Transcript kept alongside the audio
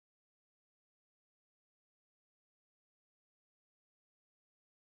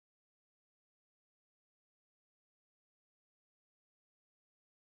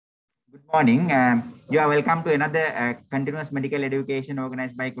Good morning. You are welcome to another continuous medical education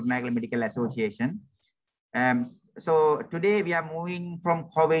organized by Kurunegala Medical Association. So today we are moving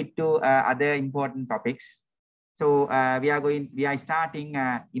from COVID to other important topics. So we are starting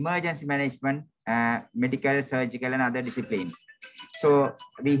emergency management, medical, surgical, and other disciplines. So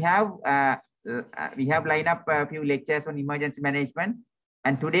we have lined up a few lectures on emergency management,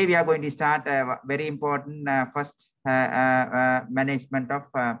 and today we are going to start a very important first management of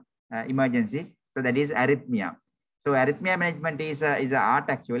emergency. So that is arrhythmia. So arrhythmia management is an art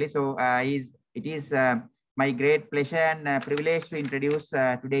actually. So it is my great pleasure and privilege to introduce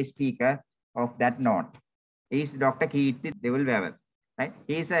today's speaker of that note. He is Dr. Keerthi Divulwewa. Right?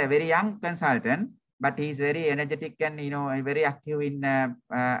 He is a very young consultant, but he is very energetic and very active in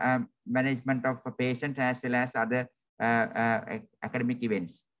management of patients as well as other academic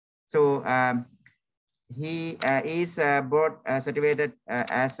events. So he is board certificated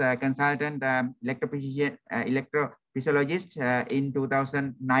as a consultant electrophysiologist in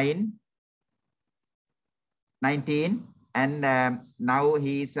 2019, and now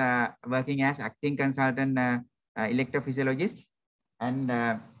he is working as acting consultant electrophysiologist, and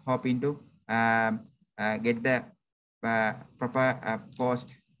hoping to get the proper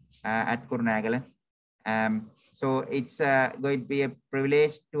post at Kurunegala. So it's going to be a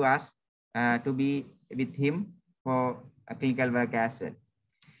privilege to us to be with him for a clinical work as well.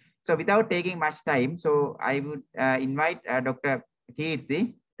 So without taking much time, so I would invite Dr.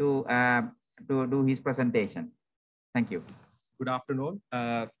 Keerthi to do his presentation. Thank you. Good afternoon.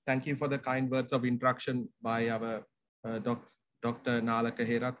 Thank you for the kind words of introduction by our Dr. Nalaka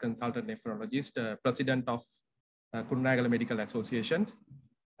Herath, consultant nephrologist, president of Kurunegala Medical Association.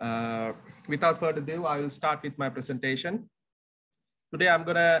 Without further ado, I will start with my presentation. Today, I'm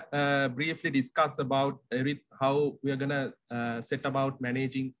going to briefly discuss about how we are going to set about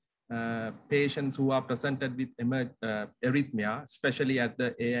managing patients who are presented with arrhythmia, especially at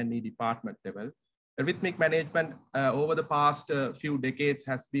the A&E department level. Arrhythmic management over the past few decades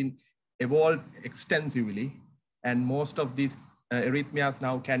has been evolved extensively, and most of these arrhythmias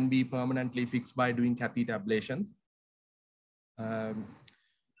now can be permanently fixed by doing catheter ablations.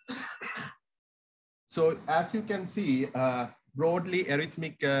 So as you can see, broadly,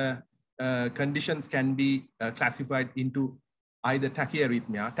 arrhythmic conditions can be classified into either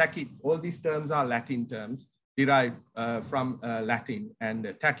tachyarrhythmia. All these terms are Latin terms derived from Latin,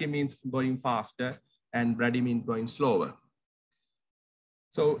 and tachy means going faster and brady means going slower.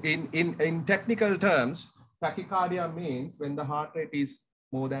 So in technical terms, tachycardia means when the heart rate is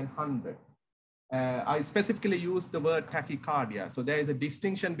more than 100. I specifically use the word tachycardia. So there is a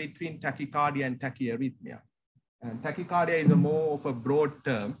distinction between tachycardia and tachyarrhythmia. And tachycardia is a more of a broad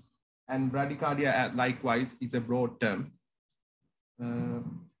term, and bradycardia likewise is a broad term.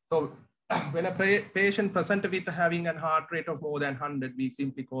 So when a patient presents with having a heart rate of more than 100, we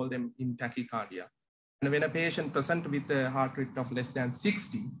simply call them in tachycardia. And when a patient presents with a heart rate of less than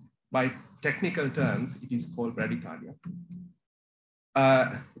 60, by technical terms, it is called bradycardia.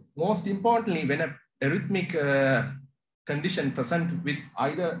 Most importantly, when a arrhythmic condition presents with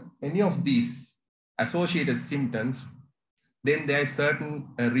either any of these associated symptoms, then there is certain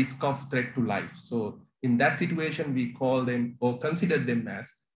risk of threat to life. So in that situation, we call them or consider them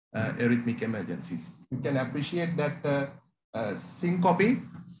as arrhythmic emergencies. You can appreciate that syncope.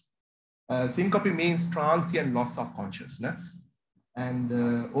 Syncope means transient loss of consciousness, and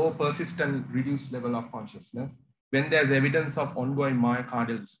or persistent reduced level of consciousness when there's evidence of ongoing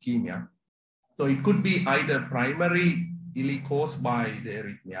myocardial ischemia. So it could be either primarily caused by the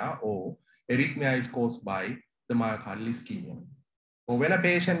arrhythmia, or arrhythmia is caused by the myocardial ischemia. Or when a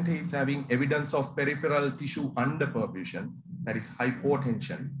patient is having evidence of peripheral tissue underperfusion, that is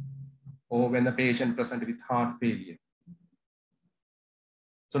hypotension, or when the patient presents with heart failure.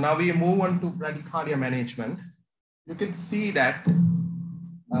 So now we move on to bradycardia management. You can see that,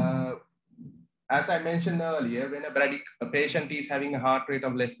 as I mentioned earlier, when a patient is having a heart rate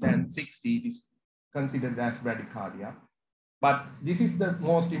of less than 60, it is considered as bradycardia. But this is the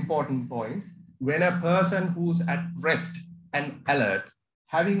most important point. When a person who's at rest and alert,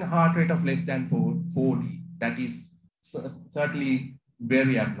 having a heart rate of less than 40, that is certainly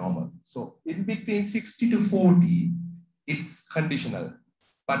very abnormal. So in between 60 to 40, it's conditional.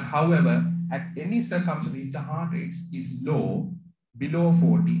 But however, at any circumstance, if the heart rate is low, below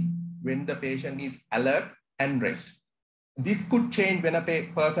 40, when the patient is alert and rest. This could change when a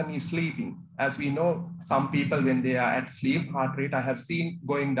person is sleeping. As we know, some people, when they are at sleep, heart rate I have seen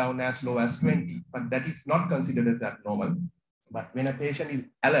going down as low as 20, but that is not considered as abnormal. But when a patient is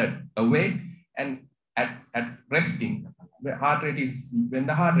alert, awake, and at resting, when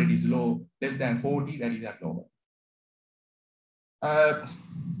the heart rate is low, less than 40, that is abnormal.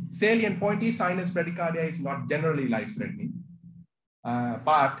 Salient point is sinus bradycardia is not generally life-threatening,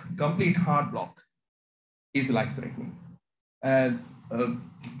 but complete heart block is life-threatening.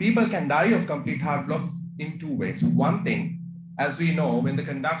 People can die of complete heart block in two ways. One thing, as we know, when the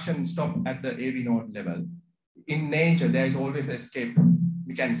conduction stops at the AV node level, in nature, there is always escape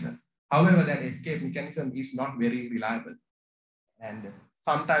mechanism. However, that escape mechanism is not very reliable. And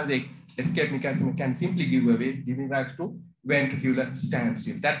sometimes the escape mechanism can simply give away, giving rise to ventricular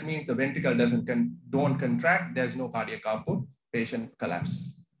standstill. That means the ventricle don't contract, there's no cardiac output, patient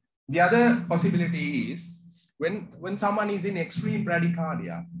collapse. The other possibility is when someone is in extreme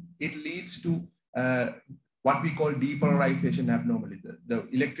bradycardia, it leads to what we call depolarization abnormality. The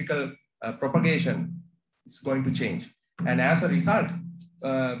electrical propagation is going to change. And as a result,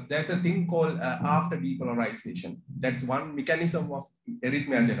 there's a thing called after depolarization. That's one mechanism of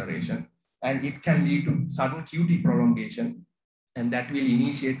arrhythmia generation. And it can lead to sudden QT prolongation, and that will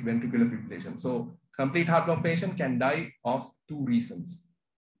initiate ventricular fibrillation. So complete heart block patient can die of two reasons.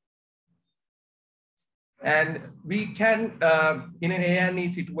 And we can, in an A&E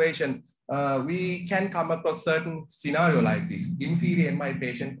situation, we can come across certain scenario like this. Inferior MI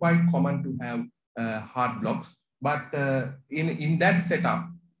patient, quite common to have heart blocks. But in that setup,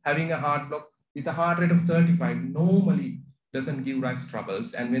 having a heart block with a heart rate of 35 normally doesn't give rise to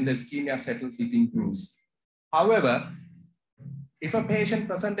troubles. And when the ischemia settles, it improves. However, if a patient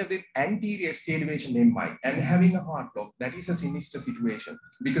presented with anterior stalivation MI and having a heart block, that is a sinister situation,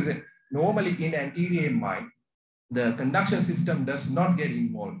 because normally in anterior MI, the conduction system does not get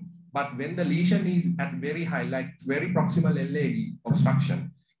involved. But when the lesion is at very high, like very proximal LAD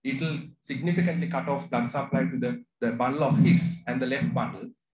obstruction, it will significantly cut off blood supply to the bundle of His and the left bundle.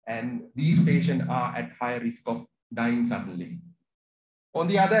 And these patients are at higher risk of dying suddenly. On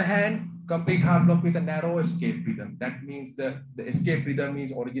the other hand, complete heart block with a narrow escape rhythm. That means the escape rhythm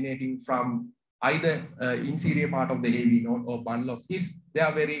is originating from either inferior part of the AV node or bundle of His. They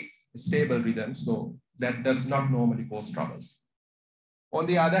are very stable rhythms, so that does not normally cause troubles. On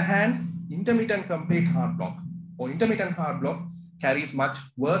the other hand, intermittent complete heart block or intermittent heart block carries much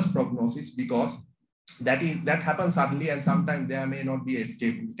worse prognosis because that happens suddenly, and sometimes there may not be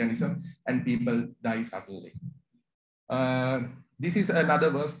escape mechanism and people die suddenly. This is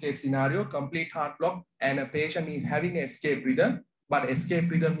another worst case scenario, complete heart block, and a patient is having an escape rhythm, but escape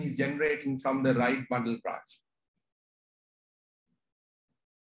rhythm is generating from the right bundle branch.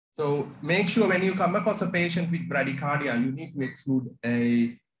 So make sure when you come across a patient with bradycardia, you need to exclude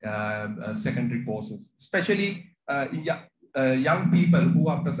a secondary causes, especially young people who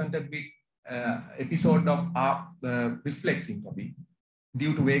are presented with episode of reflex syncope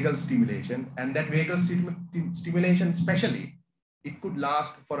due to vagal stimulation, and that vagal stimulation especially, it could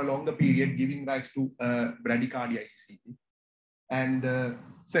last for a longer period, giving rise to bradycardia ECG. And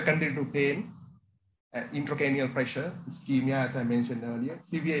secondary to pain, intracranial pressure, ischemia, as I mentioned earlier,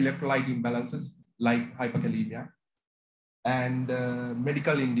 severe electrolyte imbalances like hyperkalemia, and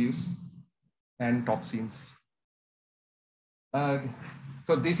medical induced and toxins.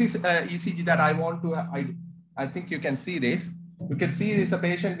 So this is ECG that I want to, I think you can see this. You can see this a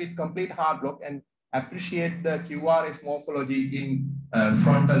patient with complete heart block and appreciate the QRS morphology in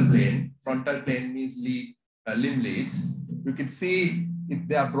frontal plane. Frontal plane means limb leads. You can see if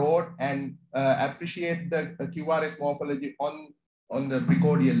they are broad, and appreciate the QRS morphology on the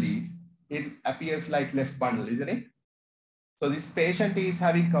precordial lead. It appears like left bundle, isn't it? So this patient is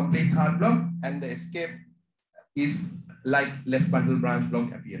having complete heart block and the escape is like left bundle branch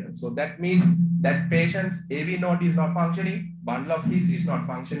block appearance. So that means that patient's AV node is not functioning, bundle of His is not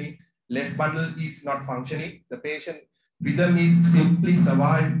functioning, left bundle is not functioning. The patient rhythm is simply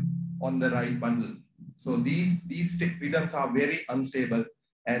survived on the right bundle. So these rhythms are very unstable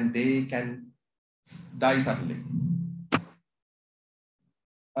and they can die suddenly.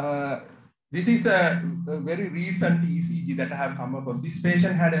 This is a very recent ECG that I have come across. This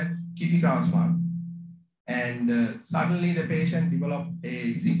patient had a kidney transplant, and suddenly the patient developed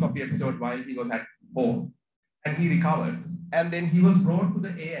a syncope episode while he was at home, and he recovered. And then he was brought to the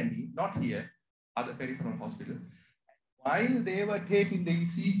A&E, not here, other peripheral hospital. While they were taking the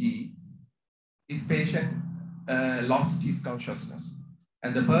ECG, this patient lost his consciousness.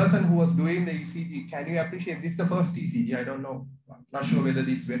 And the person who was doing the ECG, can you appreciate this? Is the first ECG, I don't know, I'm not sure whether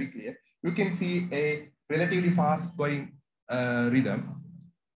this is very clear. You can see a relatively fast going rhythm.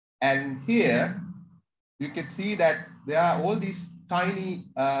 And here, you can see that there are all these tiny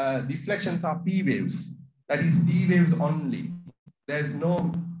deflections are P waves. That is P waves only. There's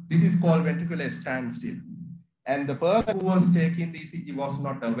no, this is called ventricular standstill. And the person who was taking the ECG was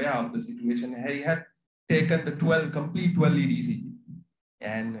not aware of the situation. He had taken the complete 12 lead ECG.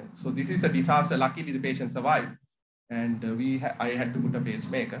 And so this is a disaster. Luckily, the patient survived. And I had to put a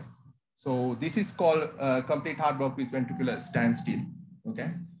pacemaker. So this is called complete heart block with ventricular standstill. Okay.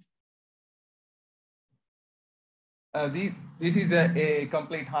 This is a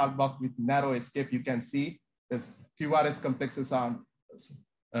complete heart block with narrow escape. You can see the QRS complexes are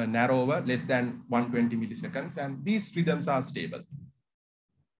narrower, less than 120 milliseconds, and these rhythms are stable.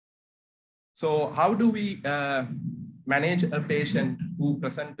 So how do we manage a patient who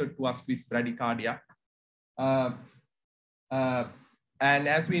presented to us with bradycardia? And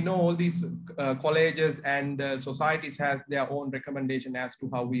as we know, all these colleges and societies has their own recommendation as to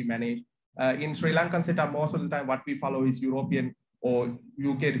how we manage. In Sri Lankan setup, most of the time, what we follow is European or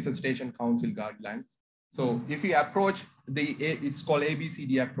UK Resuscitation Council guidelines. So if we approach it's called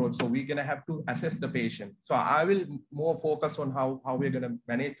ABCD approach. So we're gonna have to assess the patient. So I will more focus on how we're gonna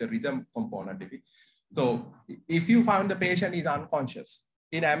manage the rhythm component. So if you found the patient is unconscious,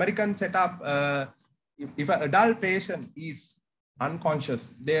 in American setup, if an adult patient is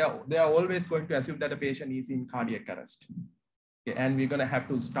unconscious, they are always going to assume that the patient is in cardiac arrest. Okay, and we're gonna have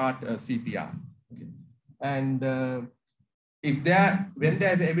to start CPR. Okay. And when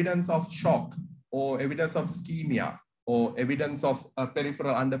there's evidence of shock or evidence of ischemia or evidence of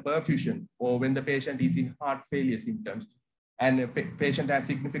peripheral underperfusion, or when the patient is in heart failure symptoms and a patient has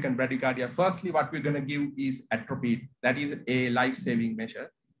significant bradycardia, firstly, what we're going to give is atropine. That is a life-saving measure.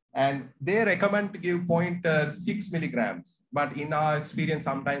 And they recommend to give 0.6 milligrams, but in our experience,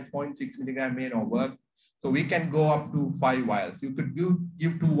 sometimes 0.6 milligram may not work. So we can go up to 5 vials. You could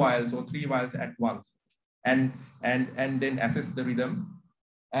give 2 vials or 3 vials at once, and then assess the rhythm.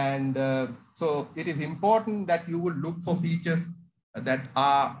 And so it is important that you would look for features that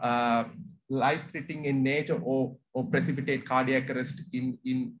are life-threatening in nature or precipitate cardiac arrest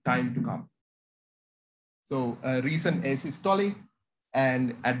in time to come. So recent asystole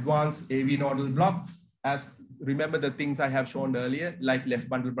and advanced AV nodal blocks, remember the things I have shown earlier, like left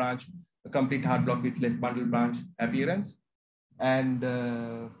bundle branch, a complete heart block with left bundle branch appearance, and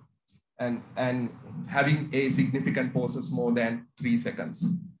having a significant pauses more than 3 seconds.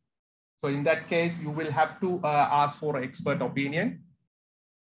 So in that case, you will have to ask for expert opinion.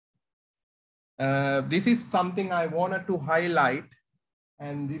 This is something I wanted to highlight.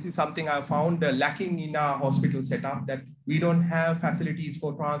 And this is something I found lacking in our hospital setup, that we don't have facilities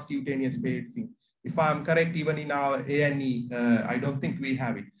for transcutaneous pacing. If I'm correct, even in our A&E, I don't think we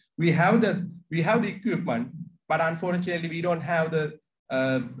have it. We have the equipment, but unfortunately, we don't have the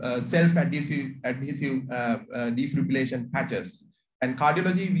self-adhesive defibrillation patches. And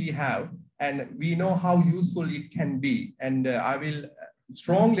cardiology we have, and we know how useful it can be. And I will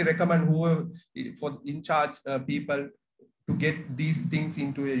strongly recommend whoever in charge people to get these things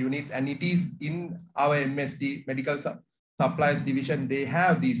into a unit. And it is in our MSD, Medical Supplies Division, they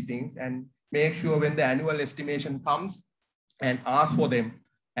have these things, and make sure when the annual estimation comes and ask for them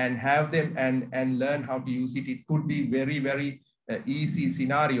and have them and learn how to use it. It could be very, very easy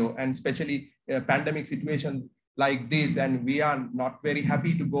scenario, and especially a pandemic situation like this, and we are not very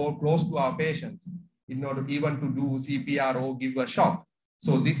happy to go close to our patients in order even to do CPR or give a shock.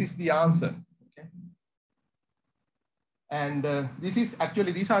 So this is the answer. Okay. And these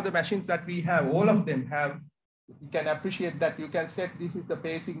are the machines that we have. All of them have, you can appreciate that you can set, this is the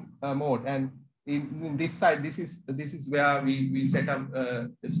pacing mode. And in this side, this is where we set up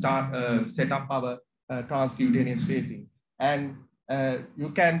our transcutaneous pacing. And you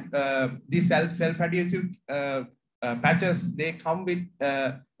can, these self-adhesive patches, they come with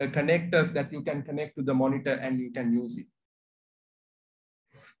connectors that you can connect to the monitor and you can use it.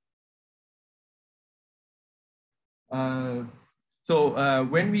 So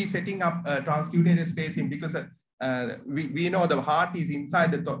when we setting up transcutaneous spacing, because we know the heart is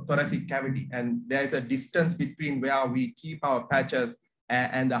inside the thoracic cavity, and there is a distance between where we keep our patches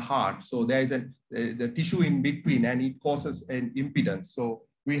and the heart. So there is the tissue in between, and it causes an impedance. So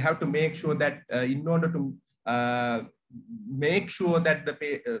we have to make sure that in order to make sure that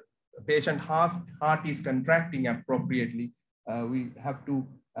the patient heart is contracting appropriately, we have to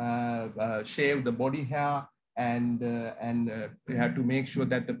shave the body hair, and we have to make sure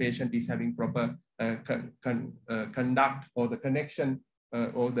that the patient is having proper conduct or the connection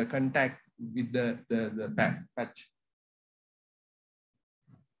or the contact with the patch.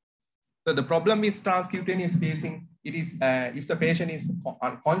 So the problem is transcutaneous pacing. It is if the patient is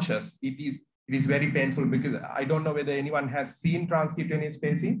unconscious, it is very painful, because I don't know whether anyone has seen transcutaneous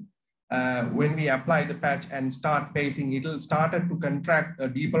pacing. when we apply the patch and start pacing, it will start to contract,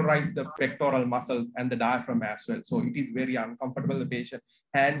 depolarize the pectoral muscles and the diaphragm as well. So it is very uncomfortable. The patient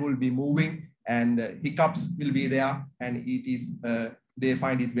hand will be moving and hiccups will be there, and it is they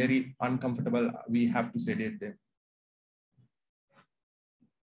find it very uncomfortable. We have to sedate them.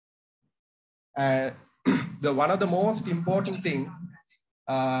 One of the most important thing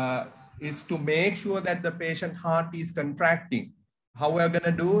is to make sure that the patient heart is contracting. How we're going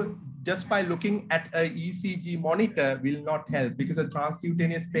to do, just by looking at a ECG monitor will not help, because a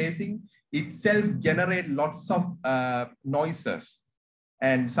transcutaneous pacing itself generates lots of noises.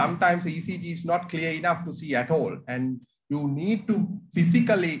 And sometimes the ECG is not clear enough to see at all. And you need to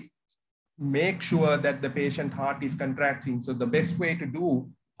physically make sure that the patient heart is contracting. So the best way to do,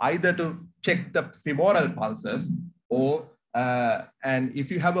 either to check the femoral pulses, or and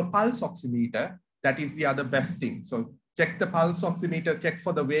if you have a pulse oximeter, that is the other best thing. So check the pulse oximeter, check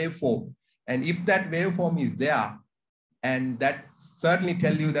for the waveform. And if that waveform is there, and that certainly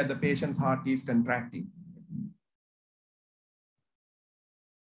tell you that the patient's heart is contracting.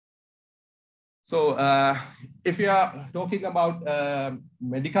 So if you are talking about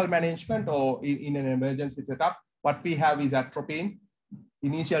medical management or in an emergency setup, what we have is atropine.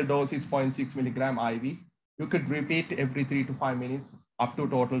 Initial dose is 0.6 milligram IV. You could repeat every 3 to 5 minutes up to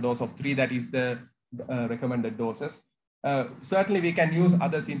total dose of 3. That is the recommended doses. Certainly we can use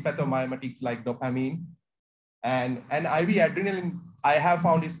other sympathomimetics like dopamine, and IV adrenaline I have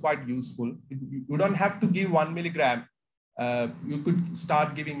found is quite useful. You don't have to give 1 milligram. You could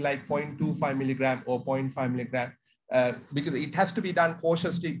start giving like 0.25 milligram or 0.5 milligram because it has to be done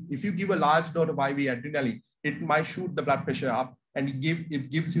cautiously. If you give a large dose of IV adrenaline, it might shoot the blood pressure up, and it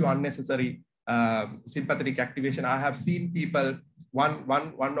gives you unnecessary sympathetic activation. I have seen people,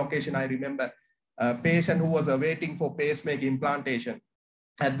 one occasion I remember, a patient who was awaiting for pacemaker implantation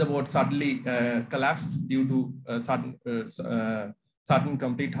at the ward suddenly collapsed due to sudden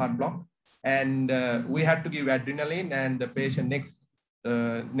complete heart block. And we had to give adrenaline, and the patient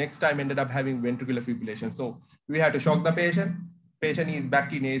next time ended up having ventricular fibrillation. So we had to shock the patient. Patient is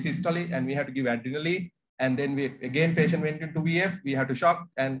back in asystole, and we had to give adrenaline. And then patient went into VF, we had to shock,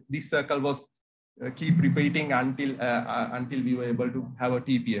 and this circle was keep repeating until we were able to have a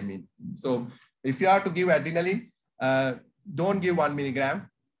TPM in. So if you are to give adrenaline, don't give 1 milligram,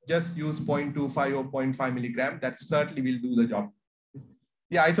 just use 0.25 or 0.5 milligram. That certainly will do the job.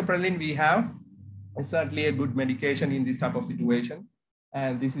 The isoprelin we have is certainly a good medication in this type of situation.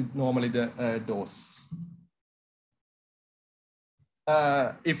 And this is normally the dose.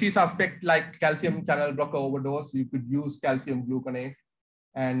 If you suspect like calcium channel blocker overdose, you could use calcium gluconate.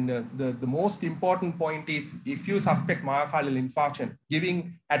 And the most important point is, if you suspect myocardial infarction,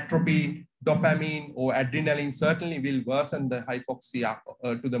 giving atropine, dopamine, or adrenaline certainly will worsen the hypoxia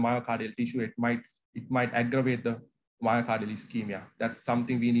to the myocardial tissue. It might aggravate the myocardial ischemia. That's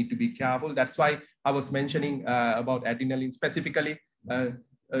something we need to be careful. That's why I was mentioning about adrenaline specifically.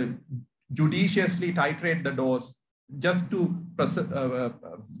 Judiciously titrate the dose just to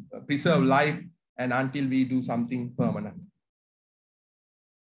preserve life and until we do something permanent.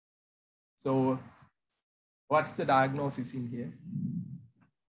 So what's the diagnosis in here?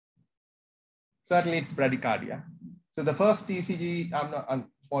 Certainly it's bradycardia. So the first ECG,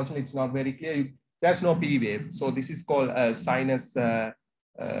 unfortunately, it's not very clear. There's no P wave. So this is called a sinus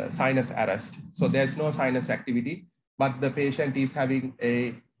arrest. So there's no sinus activity, but the patient is having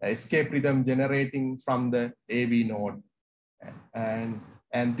a escape rhythm generating from the AV node.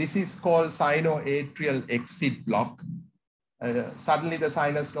 And this is called sinoatrial exit block. Suddenly the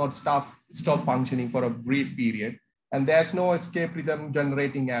sinus node stop functioning for a brief period, and there's no escape rhythm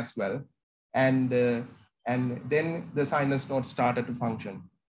generating as well. And then the sinus node started to function.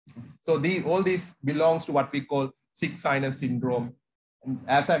 So all this belongs to what we call sick sinus syndrome. And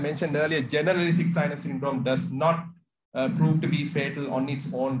as I mentioned earlier, generally sick sinus syndrome does not prove to be fatal on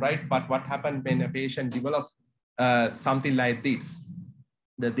its own, right? But what happens when a patient develops something like this,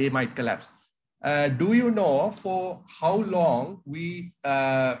 that they might collapse. Do you know for how long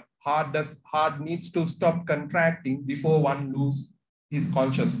heart needs to stop contracting before one loses his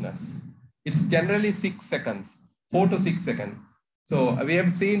consciousness? It's generally 6 seconds, 4 to 6 seconds. So we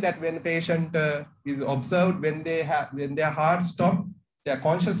have seen that when a patient is observed, when their heart stops, their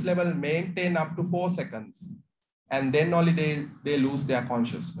conscious level maintain up to 4 seconds, and then only they lose their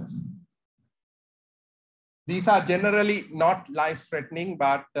consciousness. These are generally not life-threatening,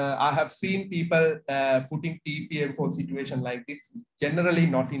 but I have seen people putting TPM for a situation like this. Generally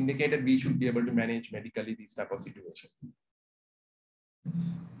not indicated. We should be able to manage medically these type of situations.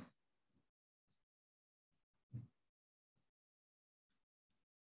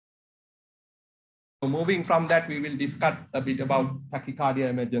 So moving from that, we will discuss a bit about tachycardia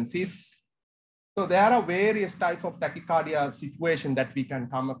emergencies. So there are various types of tachycardia situation that we can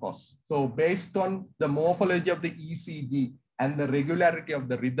come across. So based on the morphology of the ECG and the regularity of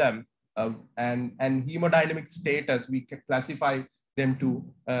the rhythm and hemodynamic status, we can classify them to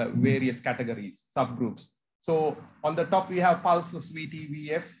various categories, subgroups. So on the top, we have pulseless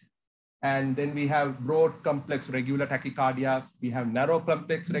VT/VF, and then we have broad complex regular tachycardias. We have narrow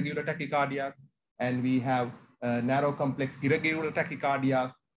complex regular tachycardias, and we have narrow complex irregular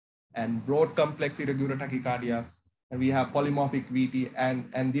tachycardias and broad complex irregular tachycardias. And we have polymorphic VT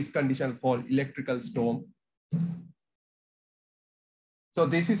and this condition called electrical storm. So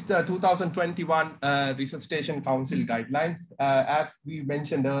this is the 2021 Resuscitation Council guidelines, as we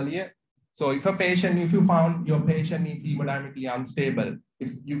mentioned earlier. So if you found your patient is hemodynamically unstable, if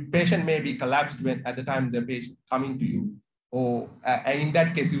your patient may be collapsed at the time the patient coming to you, or in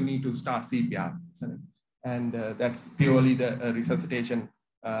that case, you need to start CPR. And that's purely the resuscitation.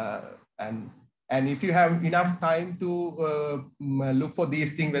 And if you have enough time to look for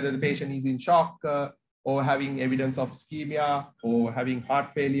these things, whether the patient is in shock or having evidence of ischemia or having heart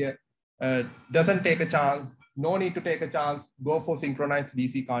failure, doesn't take a chance. No need to take a chance, go for synchronized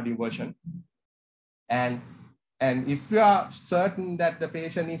DC cardioversion. And if you are certain that the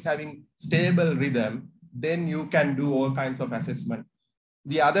patient is having stable rhythm, then you can do all kinds of assessment.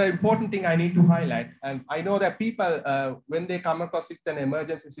 The other important thing I need to highlight, and I know that people, when they come across with an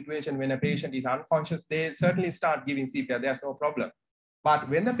emergency situation, when a patient is unconscious, they certainly start giving CPR, there's no problem. But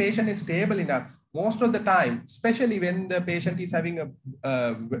when the patient is stable enough, most of the time, especially when the patient is having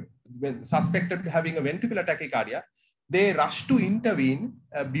when suspected having a ventricular tachycardia, they rush to intervene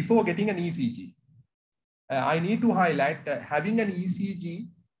before getting an ECG. I need to highlight having an ECG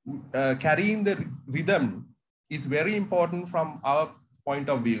carrying the rhythm is very important from our point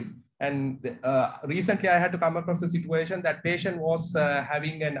of view. And recently I had to come across a situation that patient was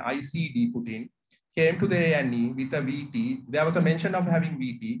having an ICD put in, came to the A&E with a VT. There was a mention of having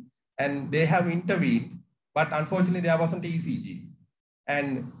VT, and they have intervened, but unfortunately there wasn't ECG.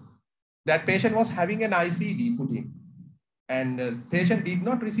 And that patient was having an ICD put in, and the patient did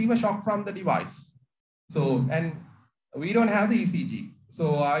not receive a shock from the device. So, and we don't have the ECG.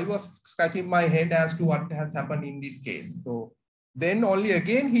 So I was scratching my head as to what has happened in this case. So then only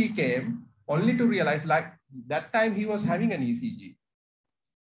again he came, only to realize, like that time he was having an ECG,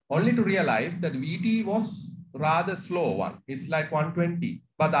 only to realize that VT was rather slow one. It's like 120,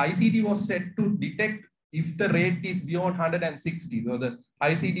 but the ICD was set to detect if the rate is beyond 160. So the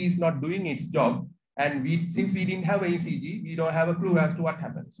ICD is not doing its job. And since we didn't have ECG, we don't have a clue as to what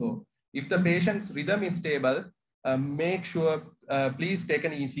happened. So if the patient's rhythm is stable, make sure, please take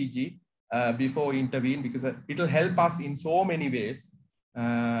an ECG before intervene, because it will help us in so many ways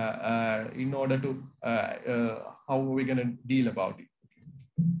in order to how we're going to deal about it.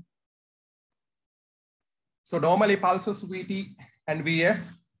 So normally pulses VT and VF,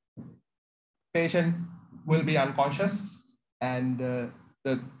 patient will be unconscious, and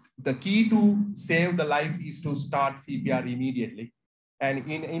the key to save the life is to start CPR immediately. And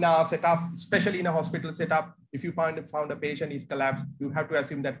in our setup, especially in a hospital setup, if you found a patient is collapsed, you have to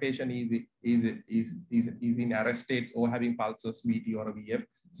assume that patient is in arrest state or having pulses, VT or a VF.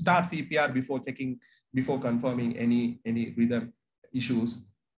 Start CPR before confirming any rhythm issues.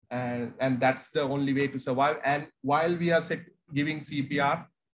 And that's the only way to survive. And while we are giving CPR,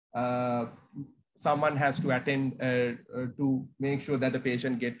 someone has to attend to make sure that the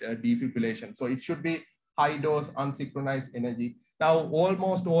patient get defibrillation. So it should be high dose unsynchronized energy. Now,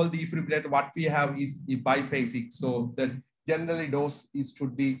 almost all defibrillator what we have is biphasic. So the generally dose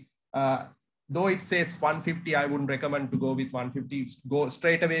should be, though it says 150, I wouldn't recommend to go with 150. Go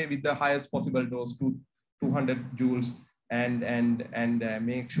straight away with the highest possible dose to 200 joules and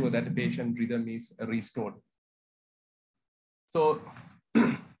make sure that the patient rhythm is restored. So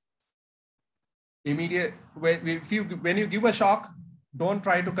immediate, when you give a shock, don't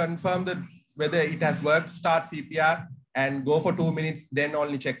try to confirm whether it has worked. Start CPR and go for 2 minutes, then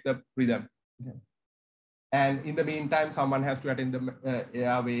only check the rhythm. Okay. And in the meantime, someone has to attend the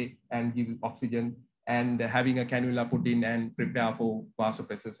airway and give oxygen, and having a cannula put in and prepare for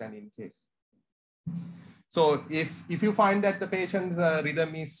vasopressors and in case. So if you find that the patient's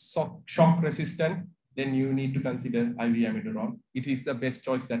rhythm is shock resistant, then you need to consider IV amiodarone. It is the best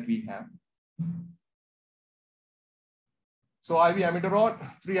choice that we have. So IV amiodarone,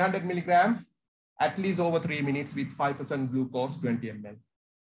 300 milligram, at least over 3 minutes with 5% glucose, 20 ml.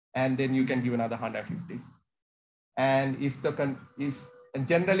 And then you can give another 150. And and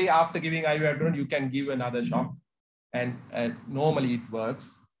generally after giving IV amiodarone, you can give another shock, and normally it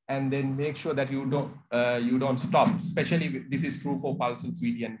works. and then make sure that you don't stop. Especially this is true for pulses,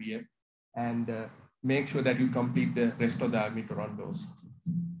 VT and VF, and make sure that you complete the rest of the amiodarone dose.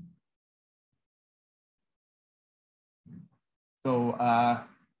 So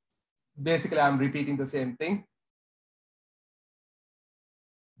basically, I'm repeating the same thing.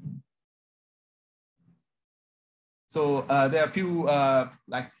 So there are a few,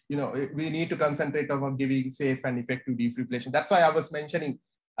 we need to concentrate on giving safe and effective defibrillation. That's why I was mentioning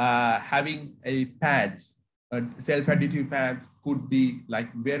having a pads, self-additive pads could be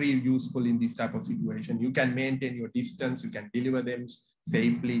like very useful in this type of situation. You can maintain your distance, you can deliver them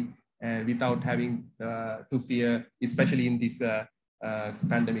safely without having to fear, especially in this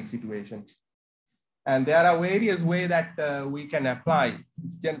pandemic situation. And there are various ways that we can apply.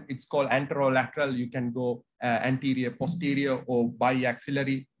 It's called anterolateral. You can go anterior, posterior, or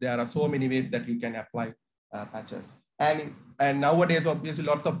biaxillary. There are so many ways that you can apply patches. And nowadays, obviously,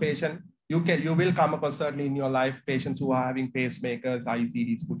 lots of patients, you will come across certainly in your life patients who are having pacemakers,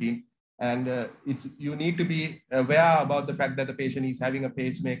 ICDs put in. And you need to be aware about the fact that the patient is having a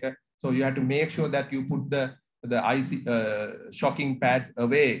pacemaker. So you have to make sure that you put the shocking pads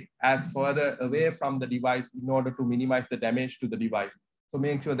away, as further away from the device in order to minimize the damage to the device. So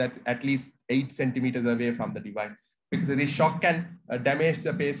make sure that at least 8 centimeters away from the device, because this shock can damage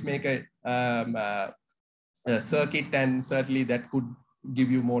the pacemaker circuit, and certainly that could give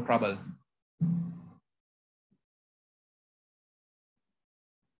you more trouble.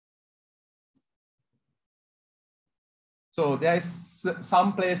 So there is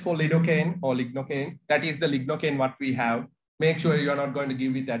some place for lidocaine or lignocaine. That is the lignocaine what we have. Make sure you're not going to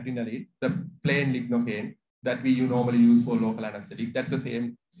give it adrenaline, the plain lignocaine that we normally use for local anesthetic. That's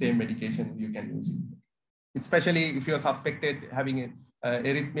the same medication you can use it. Especially if you're suspected having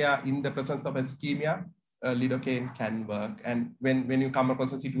arrhythmia in the presence of ischemia, lidocaine can work. And when you come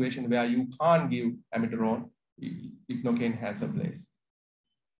across a situation where you can't give amiodarone, lignocaine has a place.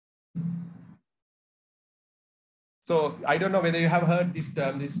 So I don't know whether you have heard this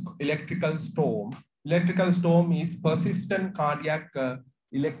term, this electrical storm. Electrical storm is persistent cardiac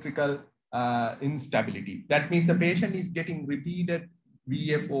electrical instability. That means the patient is getting repeated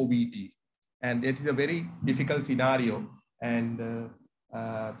VF or VT. And it is a very difficult scenario. And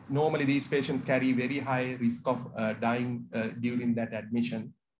normally these patients carry very high risk of dying during that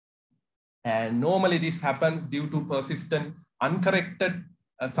admission. And normally this happens due to persistent uncorrected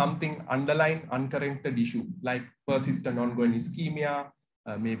something underlying uncorrected issue, like persistent ongoing ischemia,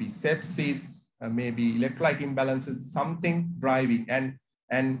 maybe sepsis, maybe electrolyte imbalances, something driving and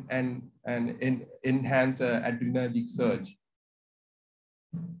enhance adrenergic surge.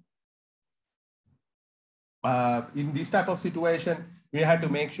 In this type of situation, we have to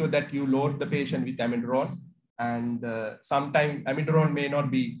make sure that you load the patient with amiodarone, and sometimes amiodarone may not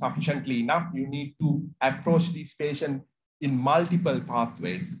be sufficiently enough. You need to approach this patient in multiple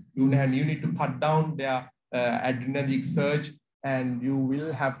pathways. You need to cut down their adrenergic surge, and you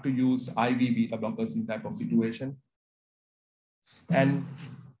will have to use IV beta blockers in type of situation. And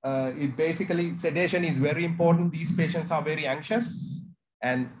it basically, sedation is very important. These patients are very anxious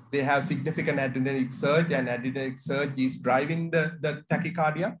and they have significant adrenergic surge, and adrenergic surge is driving the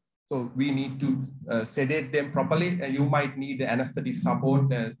tachycardia. So we need to sedate them properly, and you might need anesthetic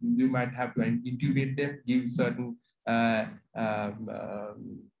support. You might have to intubate them, give certain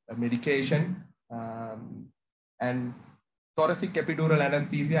medication, and thoracic epidural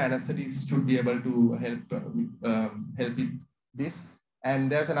anesthesia, anesthetists should be able to help with this.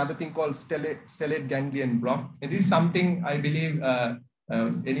 And there's another thing called stellate ganglion block. It is something I believe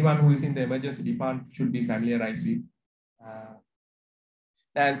anyone who is in the emergency department should be familiarized with.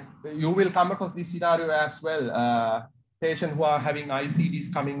 And you will come across this scenario as well. Patients who are having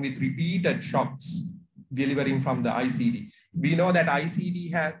ICDs coming with repeated shocks delivering from the ICD. We know that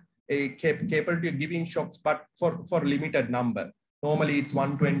ICD has a capability of giving shocks, but for limited number. Normally it's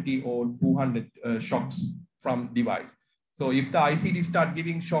 120 or 200 shocks from device. So if the ICD start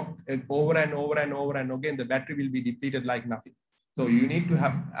giving shock over and over and over and again, the battery will be depleted like nothing. So you need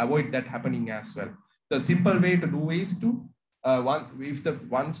to avoid that happening as well. The simple way to do is to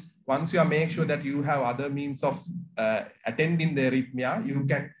once you make sure that you have other means of attending the arrhythmia, you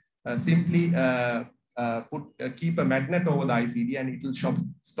can simply keep a magnet over the ICD and it will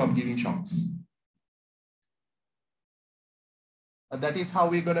stop giving shocks. That is how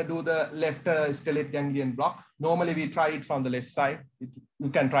we're going to do the left stellate ganglion block. Normally we try it from the left side. You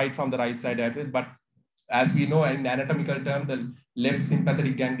can try it from the right side as well, but as we know in anatomical term, the left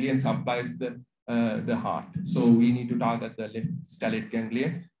sympathetic ganglion supplies the heart. So we need to target the left stellate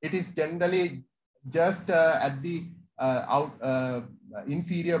ganglion. It is generally just at the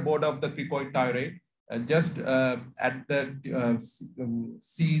inferior border of the cricoid thyroid, just at the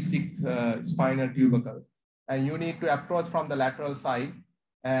C6 spinal tubercle. And you need to approach from the lateral side.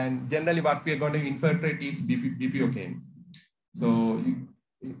 And generally what we are going to infiltrate is bupivacaine. So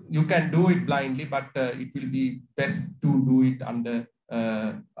you can do it blindly, but it will be best to do it under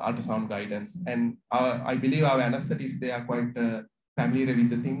ultrasound guidance. And I believe our anesthetists, they are quite familiar with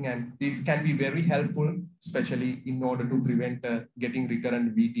the thing, and this can be very helpful, especially in order to prevent getting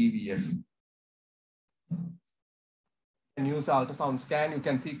recurrent VTVF. And use ultrasound scan. You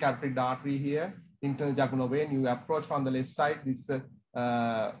can see carotid artery here, internal jugular vein. You approach from the left side, this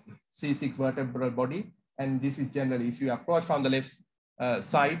C6 vertebral body, and this is generally, if you approach from the left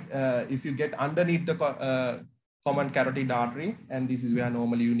side, if you get underneath the common carotid artery, and this is where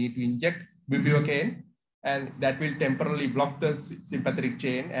normally you need to inject bupivacaine, and that will temporarily block the sympathetic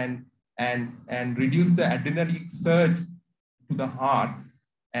chain and reduce the adrenergic surge to the heart,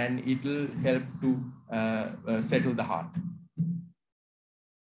 and it will help to settle the heart.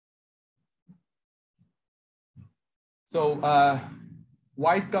 So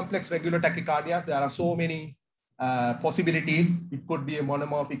wide complex regular tachycardia, there are so many possibilities. It could be a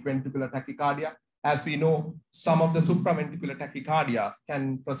monomorphic ventricular tachycardia. As we know, some of the supraventricular tachycardias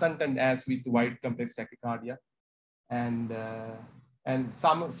can present as with wide complex tachycardia, and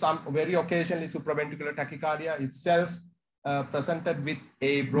some very occasionally supraventricular tachycardia itself presented with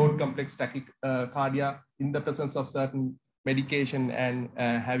a broad complex tachycardia in the presence of certain medication and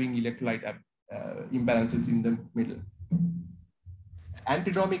having electrolyte imbalances in the middle.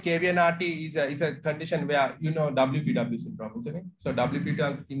 Antidromic avianarty is a condition where, you know, WPW syndrome, isn't it? So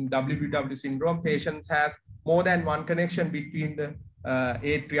in WPW syndrome, patients have more than one connection between the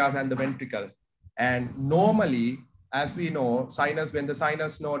atria and the ventricle. And normally, as we know, when the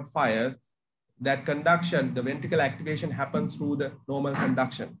sinus node fires, that conduction, the ventricle activation happens through the normal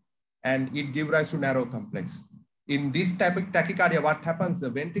conduction, and it gives rise to narrow complex. In this type of tachycardia, what happens? The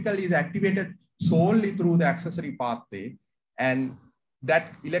ventricle is activated solely through the accessory pathway, and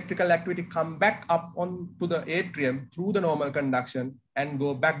that electrical activity come back up onto the atrium through the normal conduction and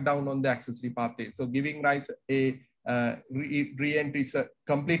go back down on the accessory pathway. So giving rise a re-entry,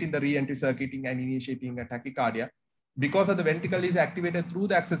 completing the re-entry circuiting and initiating a tachycardia. Because of the ventricle is activated through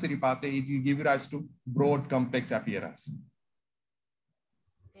the accessory pathway, it will give rise to broad complex appearance.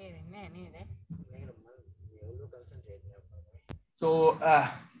 So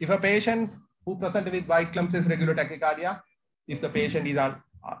if a patient who presented with wide complex regular tachycardia, if the patient is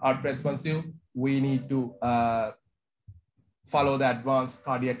unresponsive, we need to follow the advanced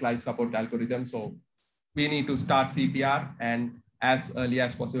cardiac life support algorithm. So we need to start CPR, and as early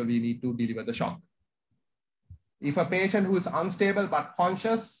as possible, we need to deliver the shock. If a patient who is unstable but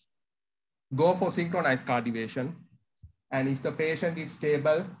conscious, go for synchronized cardioversion. And if the patient is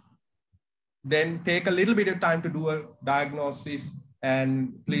stable, then take a little bit of time to do a diagnosis,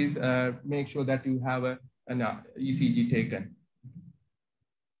 and please make sure that you have an ECG taken.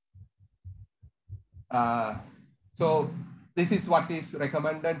 So this is what is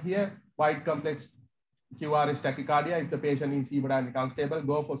recommended here. Wide complex QRS tachycardia. If the patient is hemodynamic unstable,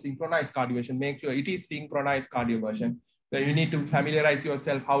 go for synchronized cardioversion. Make sure it is synchronized cardioversion. So you need to familiarize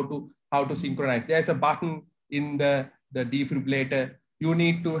yourself how to synchronize. There's a button in the defibrillator. You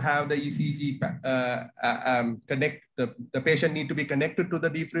need to have the ECG connect. The patient need to be connected to the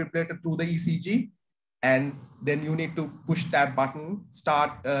defibrillator through the ECG, and then you need to push that button,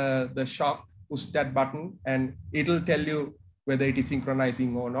 start the shock, push that button, and it'll tell you whether it is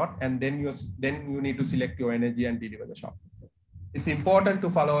synchronizing or not. And then you need to select your energy and deliver the shock. It's important to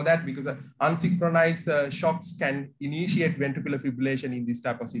follow that because unsynchronized shocks can initiate ventricular fibrillation in this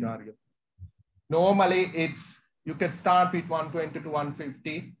type of scenario. Normally, you can start with 120 to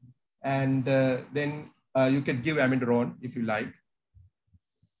 150, and then you can give amiodarone if you like.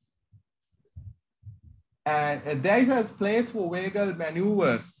 And there is a place for vagal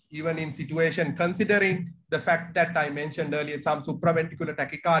maneuvers, even in situation, considering the fact that I mentioned earlier, some supraventricular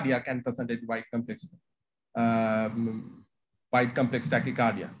tachycardia can present with wide complex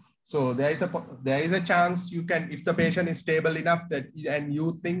tachycardia. So there is a chance you can, if the patient is stable enough that, and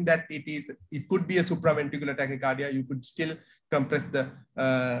you think that it could be a supraventricular tachycardia, you could still compress the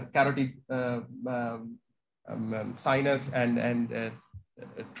carotid sinus and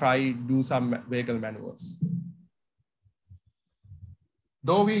do some vagal maneuvers.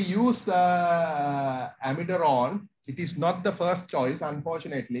 Though we use amiodarone, it is not the first choice,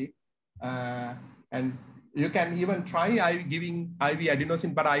 unfortunately. And you can even try giving IV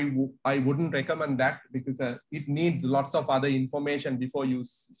adenosine, but I wouldn't recommend that because it needs lots of other information before you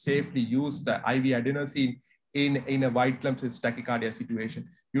safely use the IV adenosine in a white clump tachycardia situation.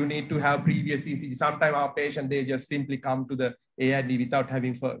 You need to have previous ECG. Sometimes our patient, they just simply come to the A&E without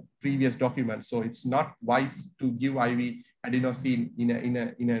having previous documents. So it's not wise to give IV adenosine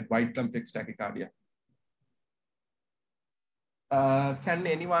in a white clump tachycardia. Can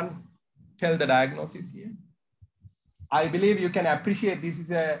anyone tell the diagnosis here? I believe you can appreciate this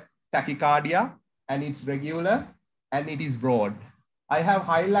is a tachycardia and it's regular and it is broad. I have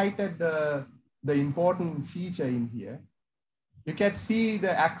highlighted the important feature in here. You can see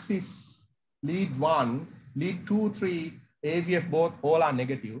the axis lead 1, lead 2, 3, AVF both all are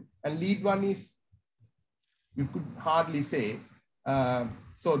negative, and lead 1 is, you could hardly say.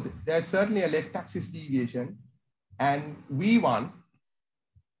 So there's certainly a left axis deviation, and V1,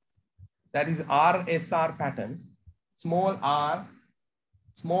 that is RSR pattern, small r,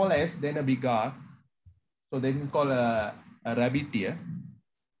 small s, then a big R. So this is called a rabbit ear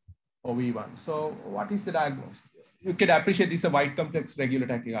or V1. So what is the diagnosis? You can appreciate this is a white complex regular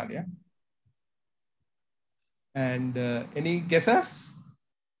tachycardia. And any guesses?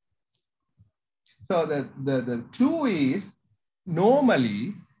 So the clue is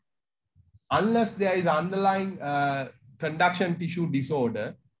normally, unless there is underlying conduction tissue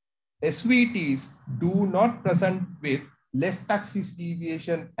disorder, SVTs do not present with left axis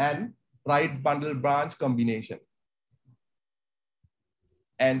deviation and right bundle branch combination.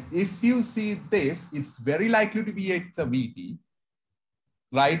 And if you see this, it's very likely to be a VT,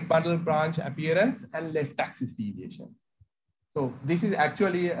 right bundle branch appearance and left axis deviation. So this is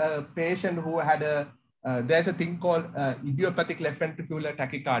actually a patient who had there's a thing called idiopathic left ventricular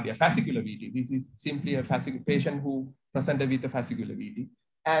tachycardia, fascicular VT. This is simply a patient who presented with a fascicular VT.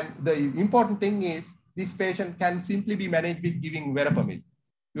 And the important thing is this patient can simply be managed with giving verapamil.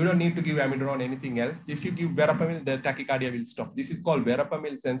 You don't need to give amiodarone or anything else. If you give verapamil, the tachycardia will stop. This is called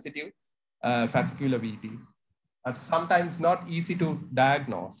verapamil sensitive fascicular VT. Sometimes not easy to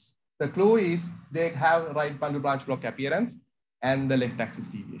diagnose. The clue is they have right bundle branch block appearance and the left axis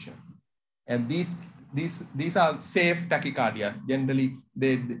deviation. And these are safe tachycardia. Generally,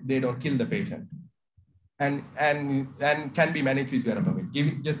 they don't kill the patient. And can be managed with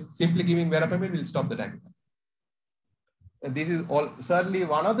verapamil. Just simply giving verapamil will stop the tachycardia. This is certainly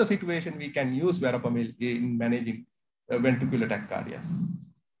one of the situations we can use verapamil in managing ventricular tachycardias.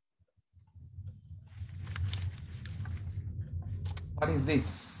 What is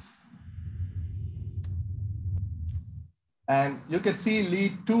this? And you can see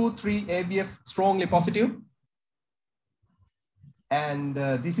lead 2, 3 AVF strongly positive. And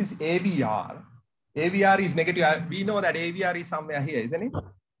this is AVR. AVR is negative. We know that AVR is somewhere here, isn't it?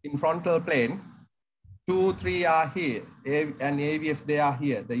 In frontal plane. 2, 3 are here, and AVF, they are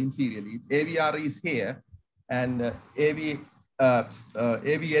here, the inferior leads. AVR is here, and AVL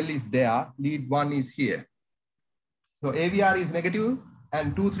is there, lead 1 is here. So AVR is negative,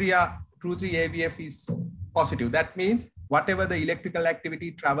 and 2, 3 AVF is positive. That means whatever the electrical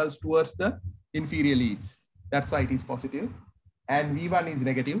activity travels towards the inferior leads. That's why it is positive. And V1 is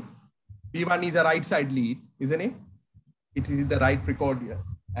negative. V1 is a right side lead, isn't it? It is the right precordia.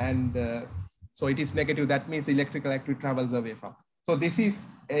 And so it is negative. That means the electrical activity travels away from. So this is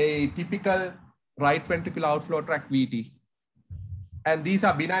a typical right ventricular outflow tract VT. And these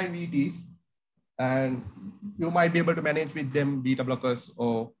are benign VTs. And you might be able to manage with them beta blockers,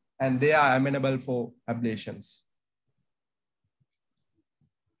 and they are amenable for ablations.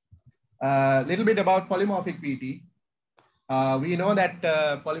 A little bit about polymorphic VT. We know that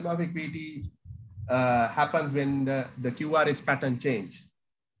polymorphic VT happens when the QRS pattern change.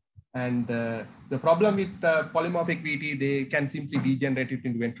 And the problem with polymorphic VT, they can simply degenerate it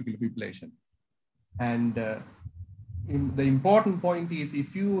into ventricular fibrillation. And the important point is,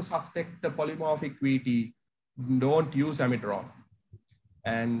 if you suspect a polymorphic VT, don't use amiodarone.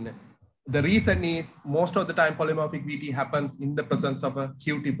 And the reason is, most of the time polymorphic VT happens in the presence of a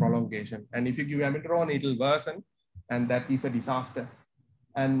QT prolongation. And if you give amiodarone, it will worsen, and that is a disaster.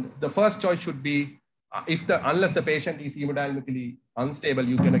 And the first choice should be, unless the patient is hemodynamically unstable,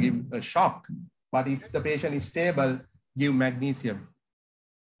 you can give a shock. But if the patient is stable, give magnesium.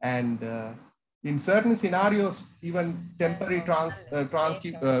 And in certain scenarios, even temporary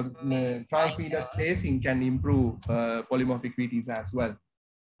transvenous spacing can improve polymorphic VTs as well.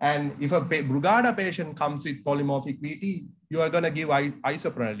 And if a Brugada patient comes with polymorphic VT, you are going to give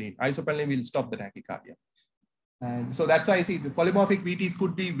isoprene. Isoprene will stop the tachycardia. And so that's why I see the polymorphic VTs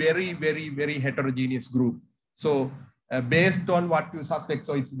could be very, very, very heterogeneous group. So based on what you suspect,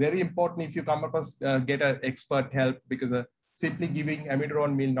 so it's very important if you come across, get an expert help, because simply giving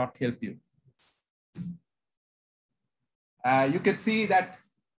amiodarone will not help you. You can see that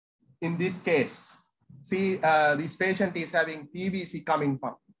in this case, see this patient is having PVC coming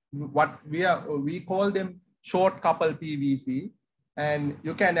from what we call them short couple PVC. And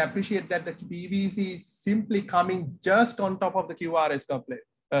you can appreciate that the PVC is simply coming just on top of the QRS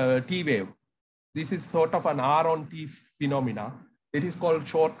T wave. This is sort of an R on T phenomena. It is called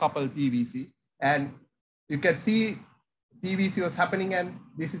short couple PVC. And you can see PVC was happening, and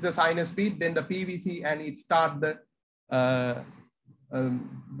this is the sinus speed, then the PVC, and it starts the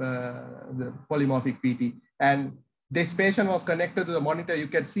polymorphic VT. And this patient was connected to the monitor. You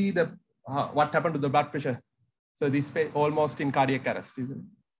can see the what happened to the blood pressure. So this almost in cardiac arrest, isn't it?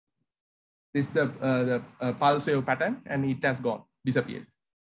 This is the pulse wave pattern, and it has gone, disappeared.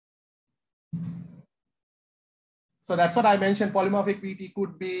 So that's what I mentioned. Polymorphic VT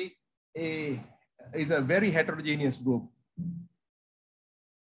could be is a very heterogeneous group.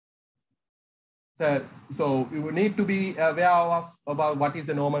 So we will need to be aware of about what is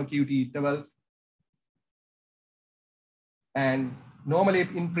the normal QT intervals. And normally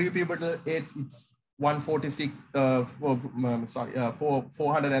in prepubertal age, it's 146,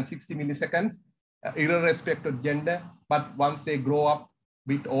 460 milliseconds, irrespective of gender. But once they grow up a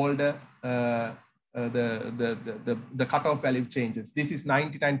bit older, the cutoff value changes. This is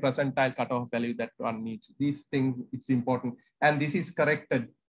 99 percentile cutoff value that one needs. These things, it's important. And this is corrected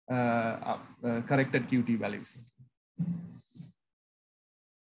QT values.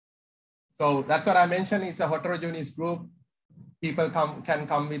 So that's what I mentioned. It's a heterogeneous group. People can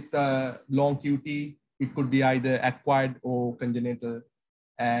come with long QT. It could be either acquired or congenital.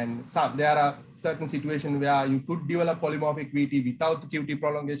 And there are certain situations where you could develop polymorphic VT without the QT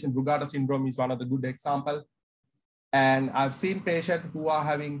prolongation. Brugada syndrome is one of the good examples. And I've seen patients who are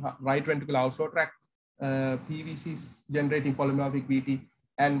having right ventricular outflow tract PVCs generating polymorphic VT.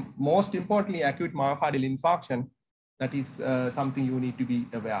 And most importantly, acute myocardial infarction. That is something you need to be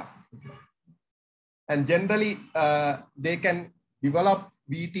aware. And generally, they can develop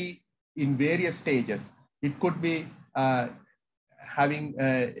VT in various stages. It could be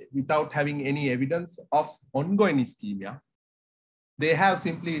without having any evidence of ongoing ischemia. They have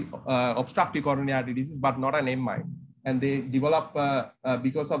simply obstructive coronary artery disease, but not an MI. And they develop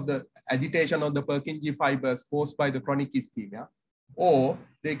because of the agitation of the Purkinje fibers caused by the chronic ischemia. Or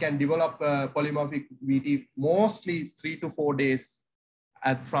they can develop polymorphic VT mostly 3 to 4 days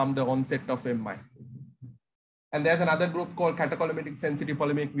from the onset of MI. And there's another group called catecholaminergic sensitive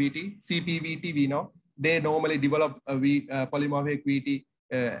polymorphic VT, CPVT, we know. They normally develop a polymorphic VT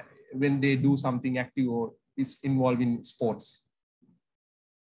when they do something active or is involved in sports.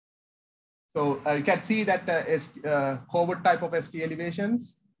 So you can see that covert type of ST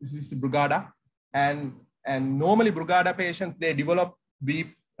elevations, this is Brugada. And normally Brugada patients, they develop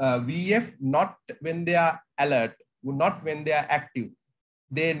VF not when they are alert, not when they are active.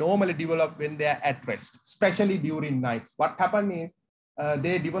 They normally develop when they are at rest, especially during nights. What happens is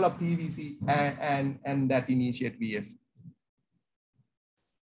they develop PVC and that initiate VF.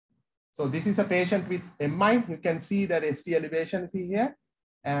 So this is a patient with MI. You can see that ST elevation is here,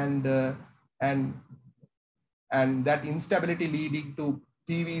 and that instability leading to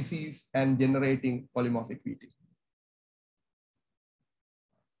PVCs and generating polymorphic VT.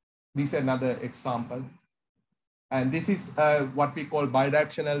 This is another example. And this is what we call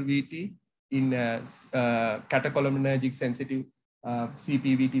bidirectional VT in catecholaminergic sensitive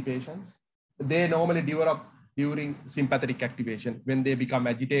CPVT patients. They normally develop during sympathetic activation when they become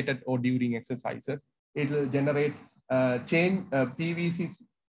agitated or during exercises. It will generate PVCs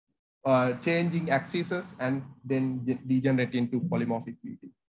changing axes and then degenerate into polymorphic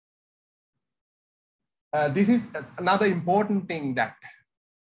VT. This is another important thing that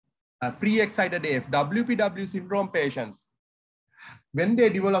pre-excited AF, WPW syndrome patients, when they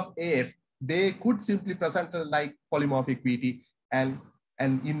develop AF, they could simply present like polymorphic VT. And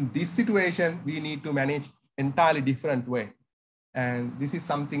in this situation, we need to manage entirely different way. And this is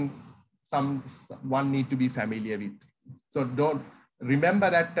something one need to be familiar with. So don't remember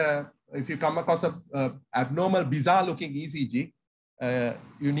that if you come across a abnormal, bizarre looking ECG,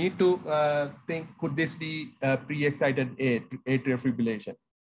 you need to think, could this be pre-excited atrial fibrillation?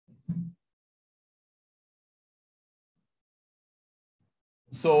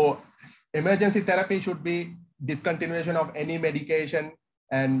 So emergency therapy should be discontinuation of any medication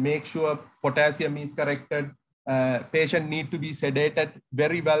and make sure potassium is corrected. Patient need to be sedated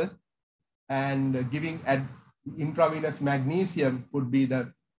very well, and giving intravenous magnesium would be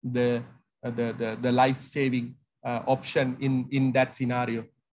the life-saving option in that scenario.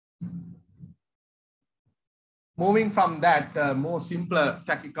 Moving from that, more simpler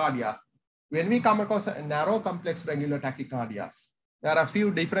tachycardias. When we come across a narrow complex regular tachycardias, there are a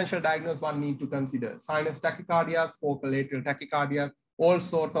few differential diagnoses one need to consider. Sinus tachycardia, focal atrial tachycardia, all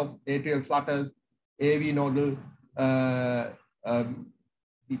sort of atrial flutters, AV nodal,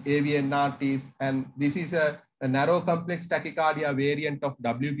 AVNRTs, and this is a narrow complex tachycardia variant of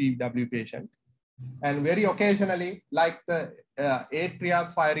WPW patient. And very occasionally, like the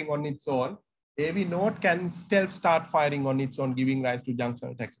atrias firing on its own, AV node can still start firing on its own, giving rise to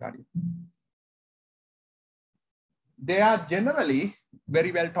junctional tachycardia. They are generally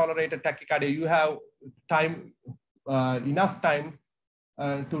very well tolerated tachycardia. You have time, enough time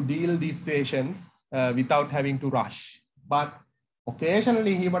to deal these patients without having to rush. But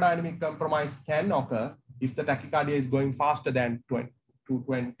occasionally hemodynamic compromise can occur if the tachycardia is going faster than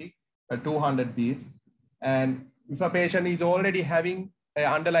 200 beats. And if a patient is already having an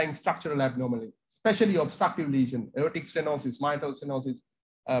underlying structural abnormality, especially obstructive lesion, aortic stenosis, mitral stenosis,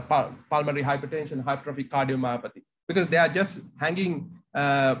 pulmonary hypertension, hypertrophic cardiomyopathy, because they are just hanging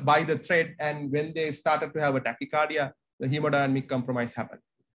by the thread, and when they started to have a tachycardia, the hemodynamic compromise happened.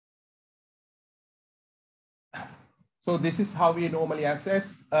 So this is how we normally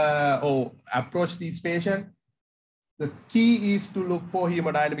assess or approach these patients. The key is to look for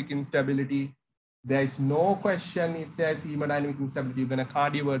hemodynamic instability. There is no question if there's hemodynamic instability, you're going to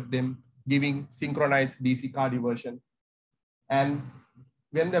cardiovert them, giving synchronized DC cardioversion. And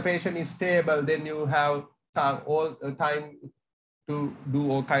when the patient is stable, then you have all time to do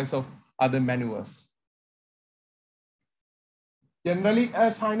all kinds of other maneuvers. Generally,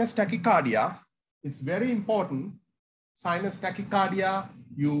 a sinus tachycardia, it's very important. Sinus tachycardia,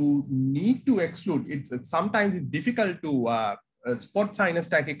 you need to exclude. Sometimes it's difficult to spot sinus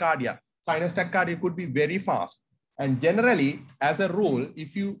tachycardia. Sinus tachycardia could be very fast. And generally, as a rule,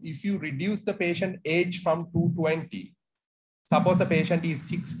 if you reduce the patient age from 220, suppose the patient is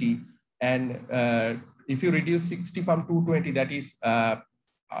 60, and if you reduce 60 from 220, that is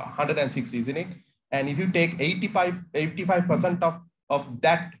 160, isn't it? And if you take 85% of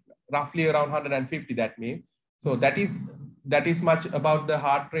that, roughly around 150, that means, so that is much about the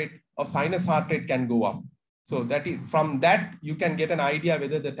heart rate of sinus heart rate can go up. So that is, from that, you can get an idea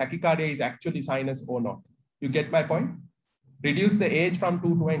whether the tachycardia is actually sinus or not. You get my point? Reduce the age from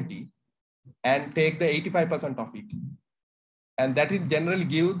 220 and take the 85% of it. And that will generally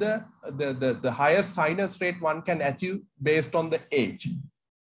give the highest sinus rate one can achieve based on the age.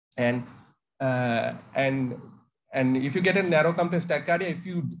 And if you get a narrow complex tachycardia,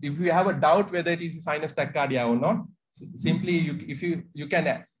 if you have a doubt whether it is sinus tachycardia or not, simply you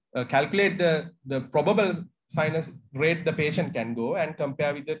can calculate the probable sinus rate the patient can go and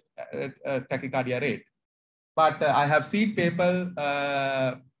compare with the tachycardia rate. But I have seen people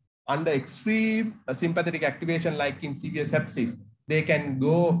under extreme sympathetic activation, like in severe sepsis, they can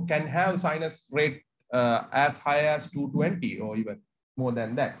have sinus rate as high as 220 or even more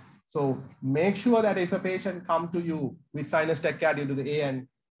than that. So make sure that if a patient come to you with sinus tachycardia to the A,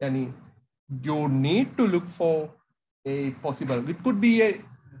 and you need to look for a possible, it could be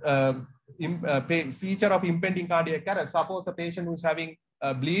a feature of impending cardiac arrest. Suppose a patient who's having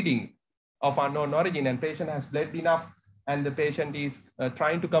bleeding of unknown origin, and patient has bled enough, and the patient is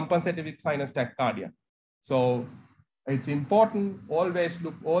trying to compensate with sinus tachycardia. So it's important, always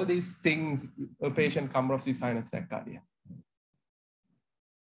look all these things a patient comes with sinus tachycardia.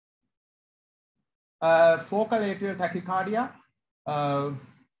 Focal atrial tachycardia,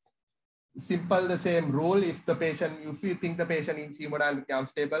 simple, the same rule. If you think the patient is hemodynamically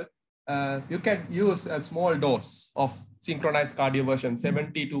unstable, you can use a small dose of synchronized cardioversion.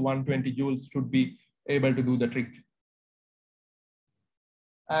 70 to 120 joules should be able to do the trick.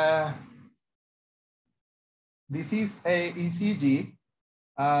 This is a ECG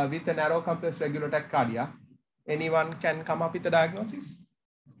with a narrow complex regular tachycardia. Anyone can come up with a diagnosis?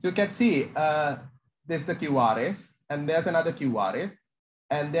 You can see there's the QRS, and there's another QRS,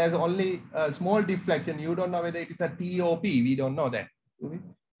 and there's only a small deflection. You don't know whether it is a T or P. We don't know that.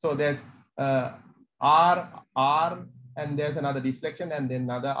 So there's R, and there's another deflection, and then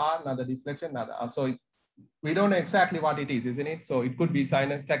another R, another deflection, another R. So we don't know exactly what it is, isn't it? So it could be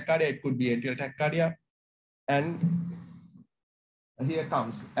sinus tachycardia, it could be atrial tachycardia, and here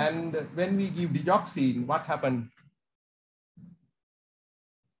comes. And when we give digoxin, what happened?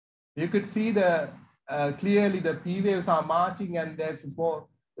 You could see clearly the P waves are marching, and there's more,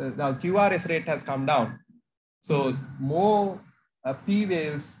 the QRS rate has come down. So more P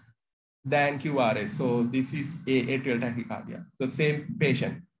waves than QRS. So this is atrial tachycardia. So same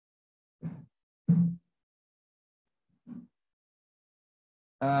patient.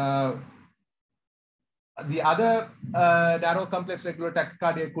 The other narrow complex regular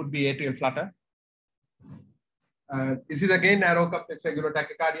tachycardia could be atrial flutter. This is again narrow complex regular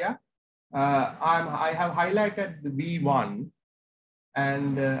tachycardia. I have highlighted the V1,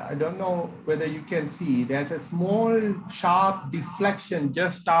 and I don't know whether you can see there's a small sharp deflection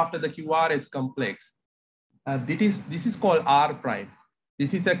just after the QRS complex. This is called R prime.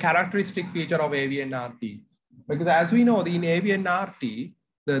 This is a characteristic feature of AVNRT, because as we know, in AVNRT,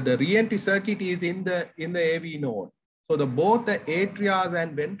 the re-entry circuit is in the AV node. So both the atria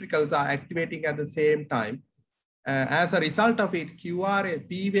and ventricles are activating at the same time. As a result of it, P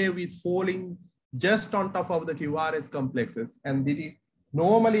wave is falling just on top of the QRS complexes. And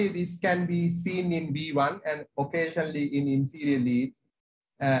normally this can be seen in V1 and occasionally in inferior leads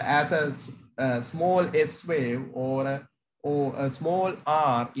as a small S wave or a small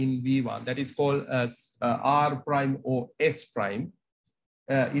R in V1 that is called as R prime or S prime.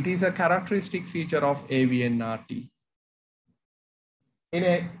 It is a characteristic feature of AVNRT.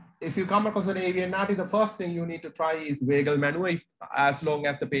 If you come across an AVNRT, the first thing you need to try is vagal maneuver, as long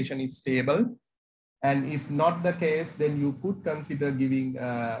as the patient is stable. And if not the case, then you could consider giving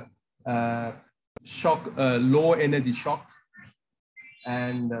shock, low energy shock.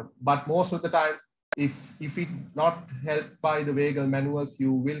 And but most of the time, if it not helped by the vagal maneuvers,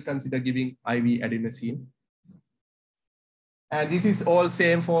 you will consider giving IV adenosine. And this is all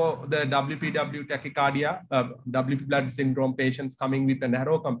same for the WPW tachycardia, WP blood syndrome patients coming with a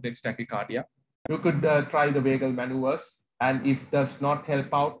narrow complex tachycardia. You could try the vagal maneuvers, and if does not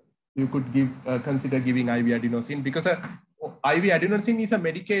help out, you could consider giving IV adenosine, because IV adenosine is a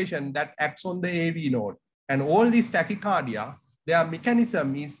medication that acts on the AV node, and all these tachycardia, their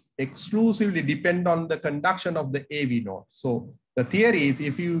mechanism is exclusively depend on the conduction of the AV node. So the theory is,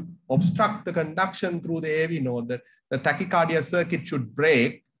 if you obstruct the conduction through the AV node, the tachycardia circuit should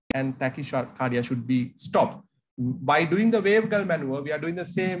break and tachycardia should be stopped. By doing the vagal maneuver, we are doing the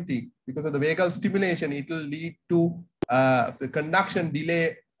same thing. Because of the vagal stimulation, it will lead to the conduction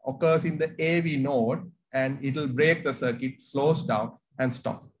delay occurs in the AV node, and it will break the circuit, slows down and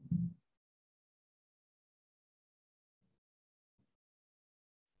stop.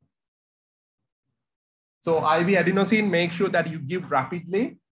 So IV adenosine, make sure that you give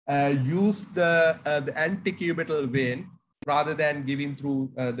rapidly, use the antecubital vein rather than giving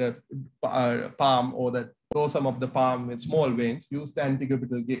through the palm or the dorsum of the palm with small veins. Use the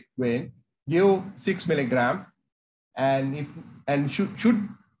antecubital vein, give 6 milligram, and if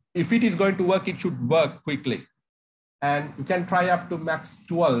it is going to work, it should work quickly. And you can try up to max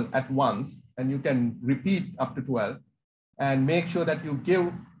 12 at once, and you can repeat up to 12, and make sure that you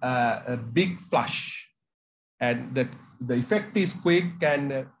give a big flush. And the effect is quick,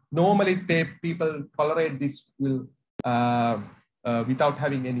 and normally people tolerate this without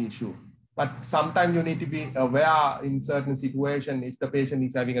having any issue. But sometimes you need to be aware in certain situations. If the patient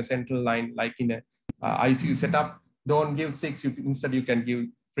is having a central line, like in a ICU setup, don't give 6. Instead, you can give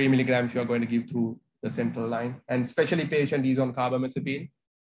 3 milligrams. You are going to give through the central line, and especially patient is on carbamazepine,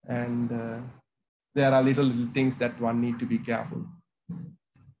 and there are little things that one need to be careful.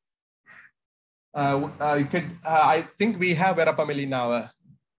 I think we have verapamil in our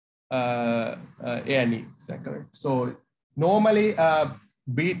A&E, is that correct? So normally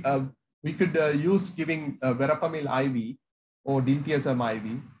we could use giving verapamil IV or diltiazem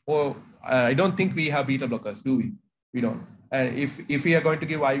IV, or I don't think we have beta blockers, do we? We don't. And if we are going to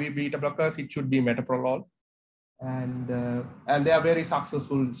give IV beta blockers, it should be metoprolol, and they are very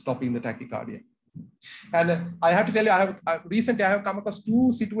successful stopping the tachycardia. And I have to tell you, recently I have come across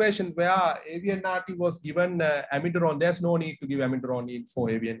 2 situations where AVNRT was given amiodarone. There's no need to give amiodarone for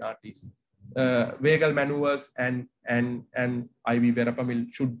AVNRTs. Vagal maneuvers and IV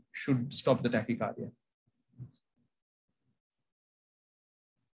verapamil should stop the tachycardia.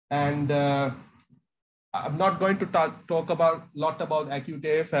 And I'm not going to talk about a lot about acute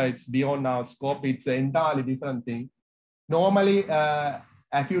AF. It's beyond our scope. It's an entirely different thing. Normally,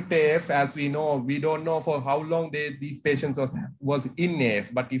 acute AF, as we know, we don't know for how long these patients was in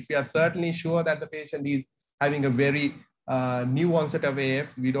AF. But if we are certainly sure that the patient is having a very new onset of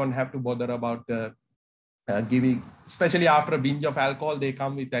AF, we don't have to bother about giving, especially after a binge of alcohol, they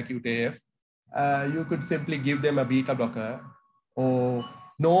come with acute AF. You could simply give them a beta blocker, or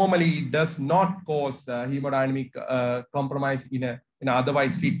normally it does not cause hemodynamic compromise in an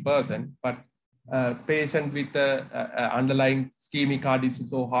otherwise fit person, but patient with underlying ischemic heart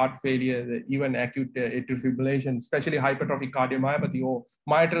disease or heart failure, even acute atrial fibrillation, especially hypertrophic cardiomyopathy or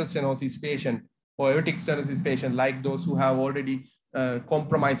mitral stenosis patient or aortic stenosis patient, like those who have already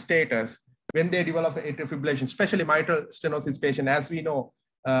compromised status, when they develop atrial fibrillation, especially mitral stenosis patient, as we know,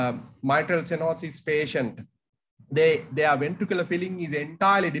 mitral stenosis patient, their ventricular filling is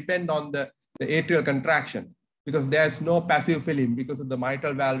entirely depend on the atrial contraction. because there's no passive film because of the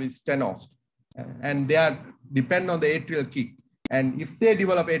mitral valve is stenosed, and they are depend on the atrial kick. And if they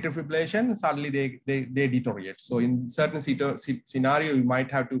develop atrial fibrillation, suddenly they deteriorate. So in certain scenario, you might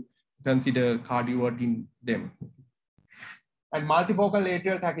have to consider cardioverting them. And multifocal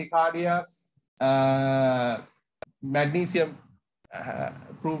atrial tachycardias, magnesium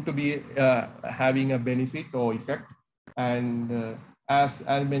proved to be having a benefit or effect. And as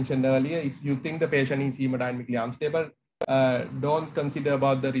I mentioned earlier, if you think the patient is hemodynamically unstable, don't consider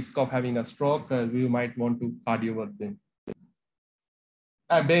about the risk of having a stroke. You might want to cardiovert them.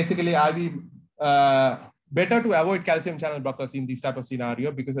 Basically, better to avoid calcium channel blockers in this type of scenario,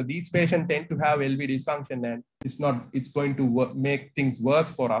 because these patients tend to have LV dysfunction, and it's going to make things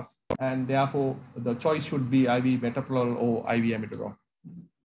worse for us. And therefore, the choice should be IV metoprolol or IV amiodarone.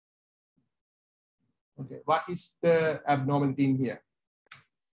 Okay, what is the abnormality in here?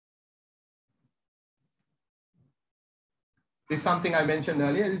 This is something I mentioned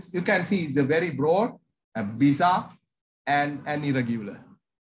earlier. You can see it's a very broad, bizarre, and irregular.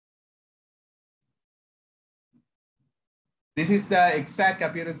 This is the exact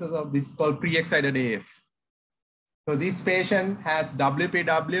appearances of this called pre-excited AF. So this patient has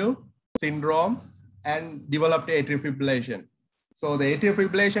WPW syndrome and developed atrial fibrillation. So the atrial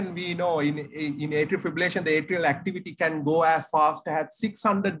fibrillation, we know in atrial fibrillation, the atrial activity can go as fast as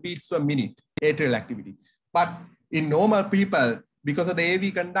 600 beats per minute, atrial activity. But in normal people, because of the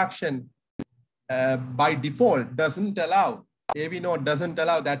AV conduction, by default doesn't allow, AV node doesn't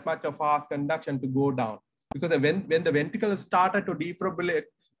allow that much of fast conduction to go down. Because when the ventricle started to defibrillate,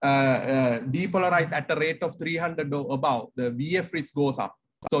 depolarize at a rate of 300 or above, the VF risk goes up.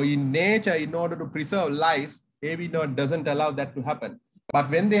 So in nature, in order to preserve life, AV node doesn't allow that to happen. But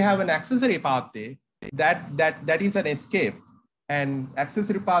when they have an accessory pathway, that is an escape. And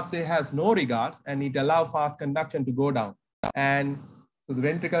accessory pathway has no regard, and it allows fast conduction to go down. And so the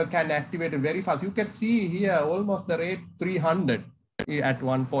ventricle can activate it very fast. You can see here almost the rate 300 at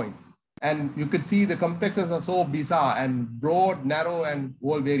one point. And you could see the complexes are so bizarre and broad, narrow, and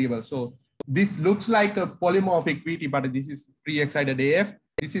all variable. So this looks like a polymorphic VT, but this is pre-excited AF.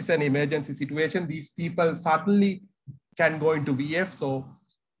 This is an emergency situation. These people suddenly can go into VF. So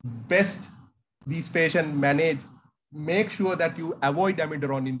best these patients manage, make sure that you avoid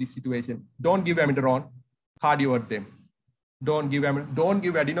amiodarone in this situation. Don't give amiodarone, cardiovert them. Don't give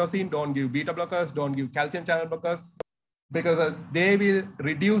adenosine, don't give beta blockers, don't give calcium channel blockers, because they will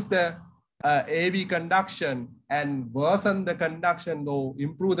reduce the AV conduction and worsen the conduction, or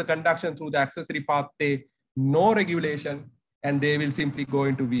improve the conduction through the accessory pathway, no regulation, and they will simply go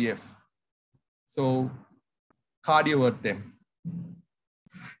into VF. So cardiovert them.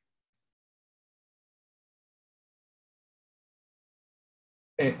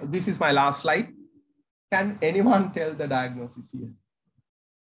 Okay, this is my last slide. Can anyone tell the diagnosis here?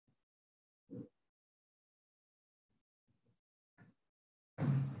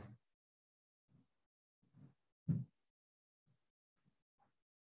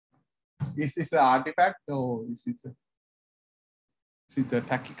 Is this an artifact or is it a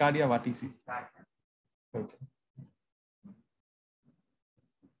tachycardia? What is it? Okay.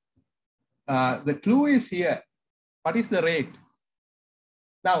 The clue is here. What is the rate?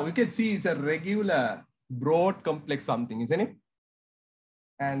 Now you can see it's a regular, broad, complex something, isn't it?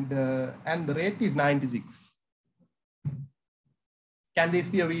 And the rate is 96. Can this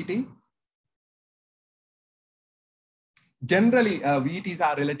be a VT? Generally, VTs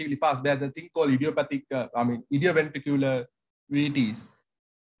are relatively fast. There's a thing called idiopathic, idioventricular VTs.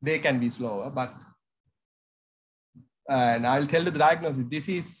 They can be slower, but, and I'll tell you the diagnosis. This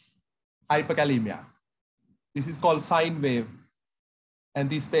is hyperkalemia. This is called sine wave.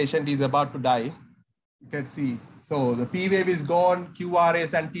 And this patient is about to die. You can see. So the P wave is gone,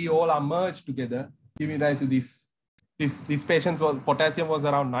 QRS and T all are merged together, giving rise to this. This patient's potassium was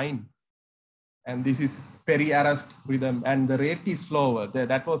around 9. And this is peri-arrest rhythm, and the rate is slower.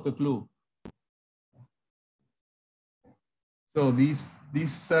 That was the clue. So these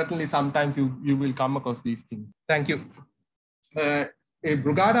certainly sometimes you will come across these things. Thank you. In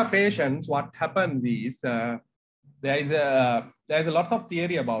Brugada patients, what happens is there is a lot of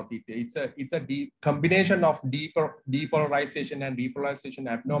theory about it. It's a combination of depolarization and repolarization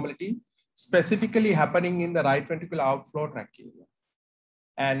abnormality, specifically happening in the right ventricular outflow tract area.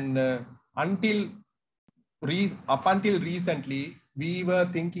 And up until recently, we were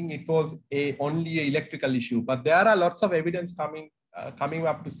thinking it was only an electrical issue, but there are lots of evidence coming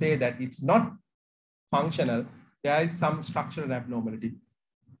up to say that it's not functional. There is some structural abnormality.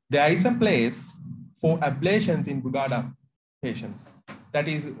 There is a place for ablations in Brugada patients. That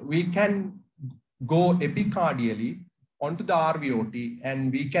is, we can go epicardially onto the RVOT,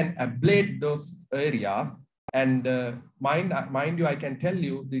 and we can ablate those areas. And mind you, I can tell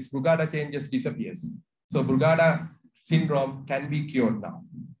you, this Brugada changes disappears. So Brugada syndrome can be cured now,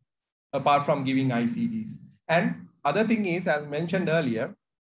 apart from giving ICDs. And other thing is, as mentioned earlier,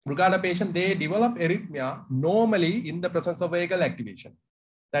 Brugada patient, they develop arrhythmia normally in the presence of vagal activation.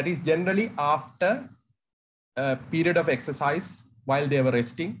 That is generally after a period of exercise, while they were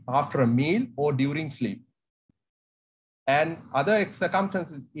resting, after a meal, or during sleep. And other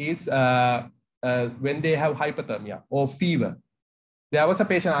circumstances is when they have hypothermia or fever. There was a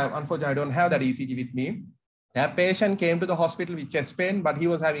patient, unfortunately, I don't have that ECG with me. That patient came to the hospital with chest pain, but he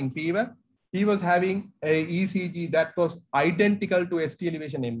was having fever. He was having a ECG that was identical to ST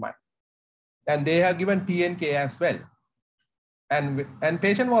elevation MI. And they have given TNK as well. And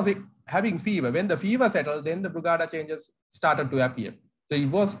patient was having fever. When the fever settled, then the Brugada changes started to appear. So it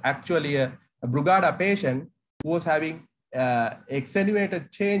was actually a Brugada patient who was having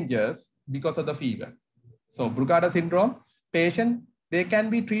extenuated changes because of the fever. So Brugada syndrome patient, they can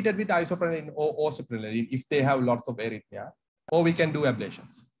be treated with isoprene or oceprene if they have lots of arrhythmia, or we can do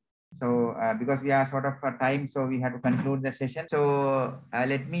ablations. So because we are short of time, so we have to conclude the session. So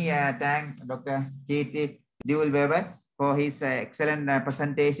let me thank Dr. Keerthi Divulwewa for his excellent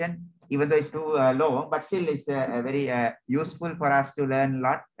presentation. Even though it's too long, but still it's very useful for us to learn a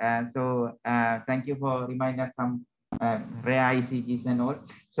lot. So thank you for reminding us some rare ECGs and all.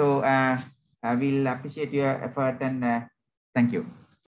 So we'll appreciate your effort, and thank you.